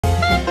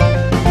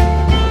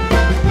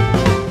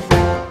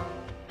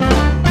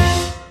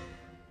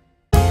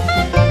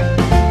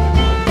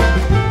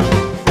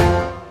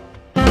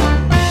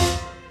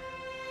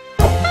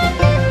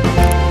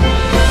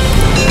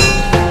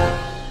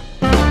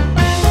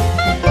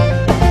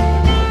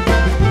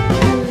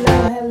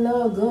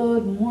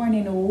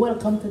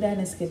Welcome to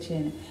Dyana's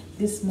Kitchen.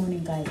 This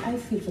morning, guys, I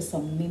feel for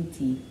some mint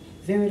tea.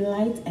 Very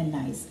light and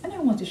nice. And I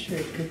want to share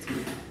it with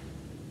you.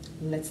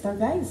 Let's start,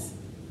 guys.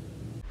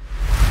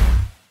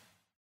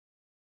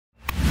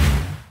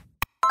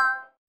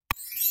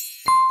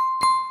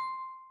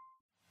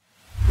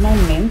 My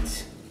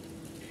mint.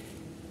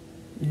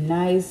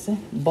 Nice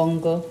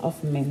bungle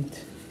of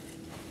mint.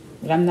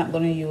 But I'm not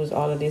going to use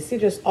all of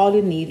this. All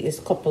you need is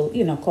couple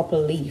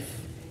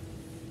leaf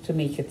to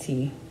make your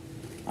tea.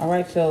 All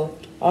right, so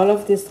all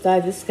of this,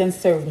 guys, this can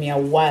serve me a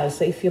while.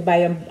 So if you buy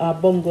a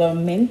bungle of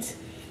mint,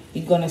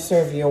 it's gonna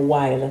serve you a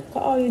while.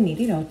 All you need,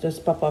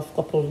 just pop off a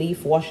couple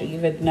leaf, wash it,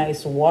 give it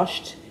nice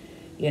washed,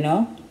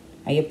 and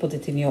you put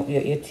it in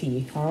your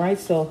tea. All right,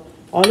 so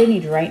all you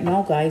need right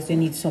now, guys, you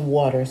need some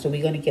water. So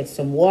we're gonna get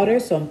some water,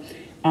 some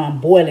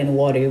boiling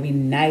water. It'll be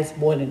nice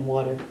boiling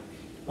water.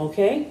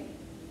 Okay,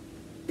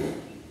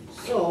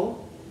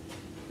 so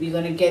we're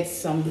gonna get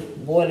some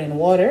boiling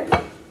water.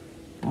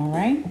 All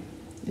right,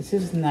 this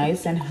is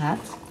nice and hot.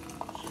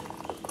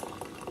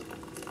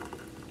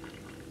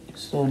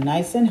 So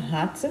nice and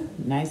hot,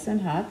 nice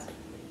and hot.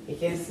 You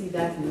can see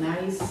that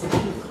nice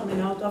heat coming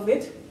out of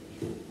it.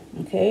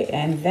 Okay,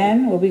 and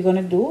then what we're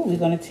gonna do, we're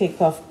gonna take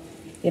off,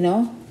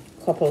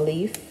 couple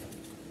leaf,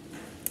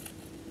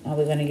 and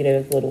we're gonna get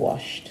it good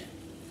washed.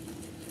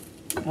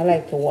 I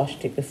like to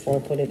wash it before I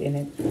put it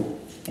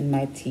in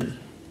my tea.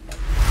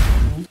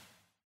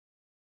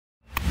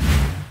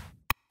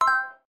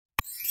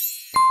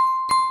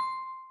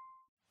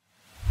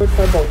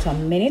 For about a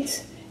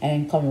minute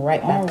and come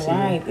right back to you. All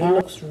right, it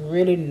looks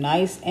really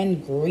nice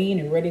and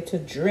green, ready to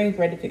drink,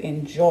 ready to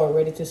enjoy,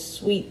 ready to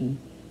sweeten.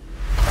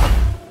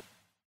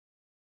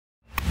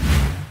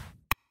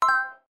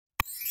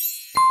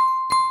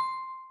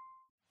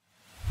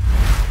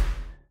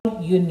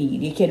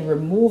 You can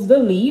remove the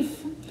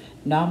leaf.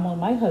 Normal,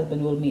 my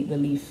husband will make the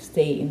leaf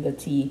stay in the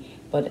tea,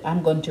 but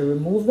I'm going to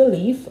remove the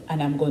leaf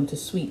and I'm going to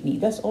sweeten it.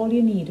 That's all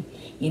you need.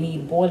 You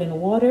need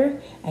boiling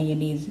water, and you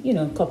need,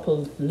 a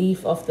couple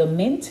leaf of the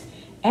mint,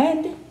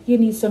 and you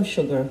need some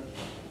sugar.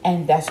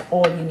 And that's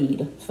all you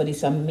need for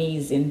this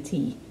amazing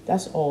tea.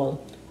 That's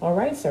all. All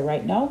right, so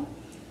right now,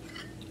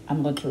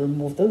 I'm going to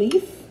remove the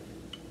leaf.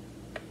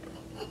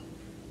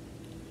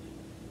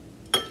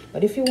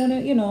 But if you want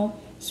to,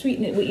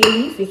 sweeten it with your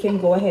leaf, you can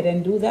go ahead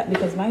and do that,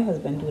 because my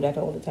husband do that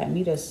all the time.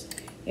 He just,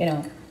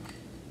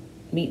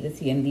 make the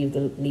tea and leave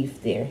the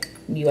leaf there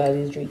while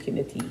he's drinking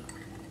the tea.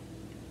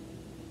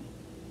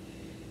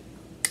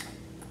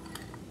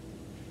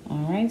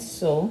 All right,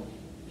 so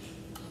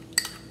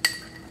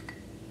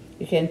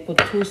you can put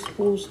 2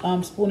 spoons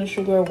spoon of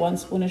sugar, 1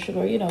 spoon of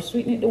sugar,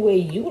 sweeten it the way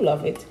you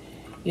love it.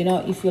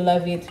 If you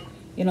love it,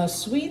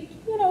 sweet,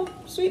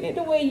 sweeten it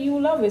the way you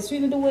love it,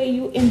 sweeten it the way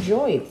you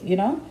enjoy it,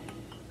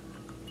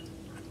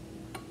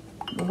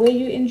 The way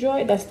you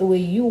enjoy it, that's the way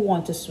you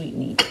want to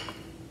sweeten it.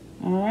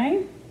 All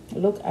right,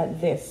 look at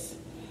this.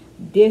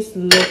 This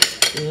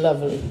looks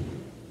lovely.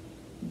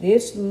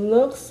 This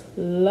looks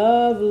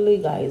lovely,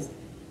 guys.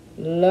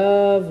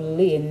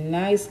 Lovely. A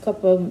nice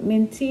cup of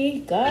mint tea,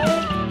 guys.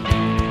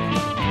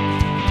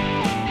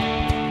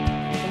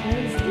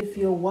 If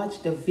you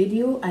watch the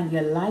video and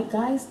you like,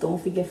 guys,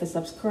 don't forget to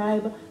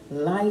subscribe,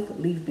 like,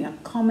 leave me a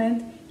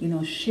comment,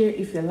 share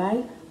if you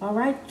like. All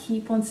right,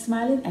 keep on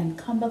smiling and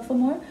come back for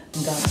more.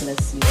 God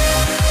bless you.